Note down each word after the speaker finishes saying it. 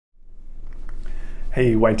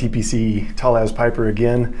Hey, YTPC, Tall As Piper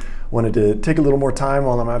again. Wanted to take a little more time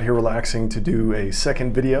while I'm out here relaxing to do a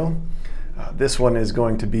second video. This one is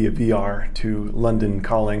going to be a VR to London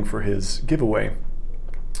calling for his giveaway.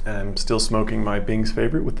 I'm still smoking my Bing's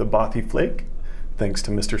favorite with the Bothy Flake. Thanks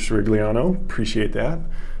to Mr. Srigliano, appreciate that.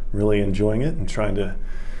 Really enjoying it and trying to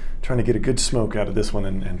get a good smoke out of this one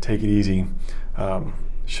and take it easy.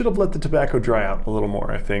 Should have let the tobacco dry out a little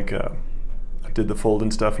more, I think. I did the fold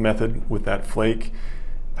and stuff method with that flake.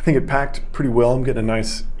 I think it packed pretty well. I'm getting a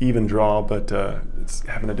nice even draw, but it's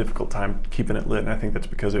having a difficult time keeping it lit, and I think that's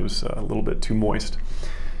because it was a little bit too moist.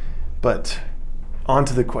 But on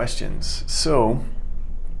to the questions. So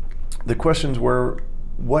the questions were,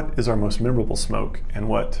 what is our most memorable smoke and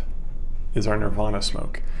what is our Nirvana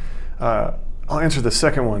smoke? I'll answer the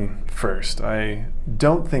second one first. I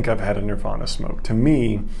don't think I've had a Nirvana smoke. To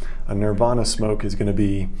me, a Nirvana smoke is going to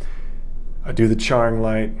be, I do the charring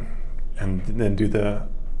light and then do the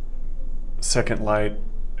second light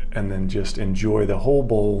and then just enjoy the whole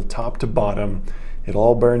bowl top to bottom. It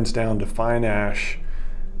all burns down to fine ash,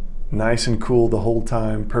 nice and cool the whole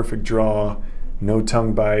time, perfect draw, no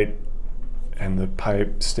tongue bite, and the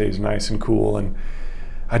pipe stays nice and cool. And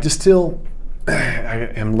I just still, I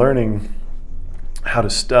am learning how to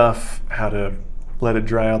stuff, how to let it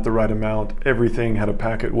dry out the right amount, everything, how to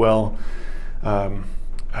pack it well.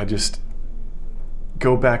 I just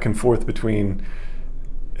go back and forth between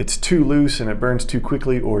it's too loose and it burns too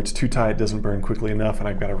quickly, or it's too tight, doesn't burn quickly enough, and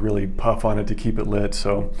I've got to really puff on it to keep it lit.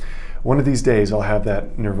 So one of these days I'll have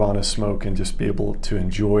that Nirvana smoke and just be able to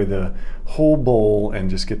enjoy the whole bowl and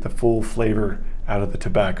just get the full flavor out of the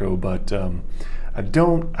tobacco. But I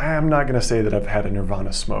am not going to say that I've had a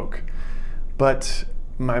Nirvana smoke, but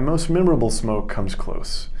my most memorable smoke comes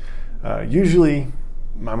close. Usually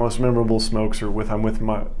my most memorable smokes are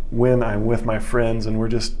when I'm with my friends and we're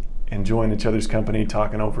just enjoying each other's company,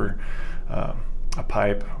 talking over a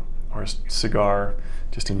pipe or a cigar,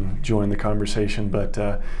 just enjoying the conversation. But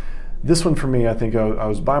this one for me, I think I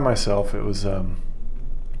was by myself. It was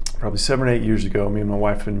probably 7 or 8 years ago. Me and my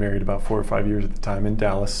wife had been married about 4 or 5 years at the time in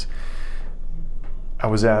Dallas. I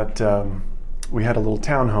was at, we had a little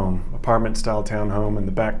townhome, apartment style townhome, and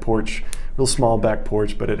the back porch, real small back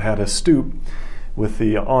porch, but it had a stoop with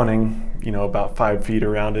the awning, you know, about 5 feet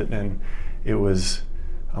around it. And it was,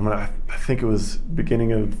 I think it was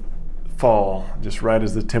beginning of fall, just right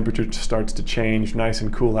as the temperature starts to change, nice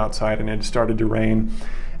and cool outside, and it started to rain.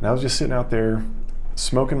 And I was just sitting out there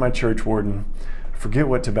smoking my church warden. I forget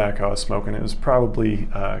what tobacco I was smoking. It was probably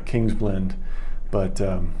King's Blend. But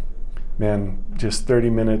man, just 30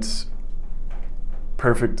 minutes,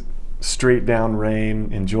 perfect straight down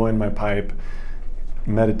rain, enjoying my pipe,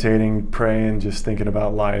 meditating, praying, just thinking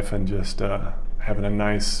about life, and just having a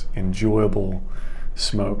nice, enjoyable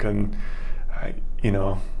smoke. And I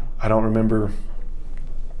don't remember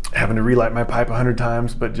having to relight my pipe 100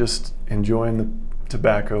 times, but just enjoying the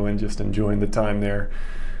tobacco and just enjoying the time there.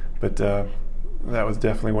 But that was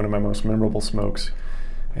definitely one of my most memorable smokes.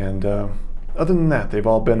 And other than that, they've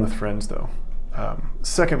all been with friends though.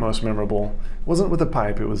 Second most memorable wasn't with a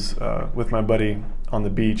pipe. It was with my buddy on the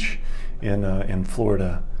beach in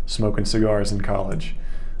Florida, smoking cigars in college.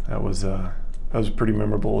 That was pretty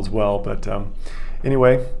memorable as well. But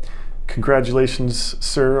anyway, congratulations,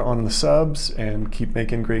 sir, on the subs, and keep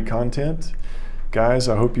making great content. Guys,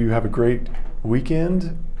 I hope you have a great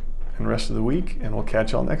weekend and rest of the week, and we'll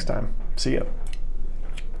catch y'all next time. See ya.